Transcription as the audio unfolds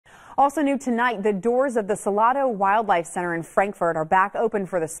Also new tonight, the doors of the Salato Wildlife Center in Frankfort are back open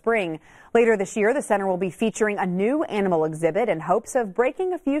for the spring. Later this year, the center will be featuring a new animal exhibit in hopes of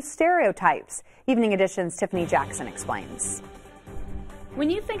breaking a few stereotypes. Evening Edition's Tiffany Jackson explains. When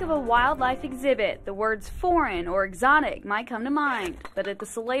you think of a wildlife exhibit, the words foreign or exotic might come to mind. But at the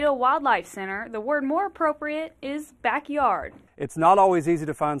Salato Wildlife Center, the word more appropriate is backyard. It's not always easy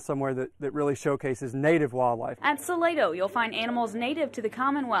to find somewhere that really showcases native wildlife. At Salato, you'll find animals native to the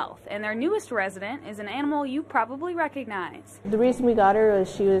Commonwealth, and their newest resident is an animal you probably recognize. The reason we got her is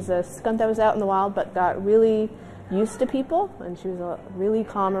she was a skunk that was out in the wild but got really used to people, and she was really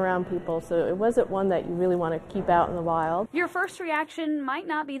calm around people, so it wasn't one that you really want to keep out in the wild. Your first reaction might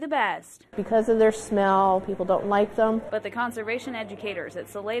not be the best. Because of their smell, people don't like them. But the conservation educators at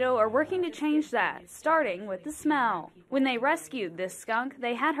Salato are working to change that, starting with the smell. When they rescued this skunk,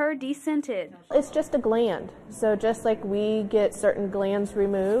 they had her descented. It's just a gland, so just like we get certain glands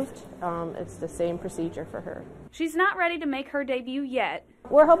removed, it's the same procedure for her. She's not ready to make her debut yet.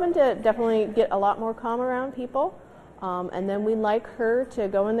 We're hoping to definitely get a lot more calm around people, and then we'd like her to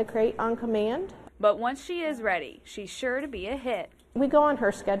go in the crate on command. But once she is ready, she's sure to be a hit. We go on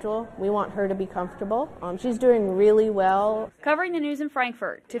her schedule. We want her to be comfortable. She's doing really well. Covering the news in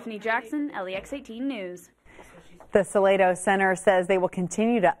Frankfort, Tiffany Jackson, LEX 18 News. The Salato Center says they will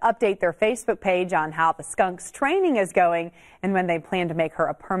continue to update their Facebook page on how the skunk's training is going and when they plan to make her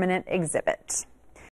a permanent exhibit.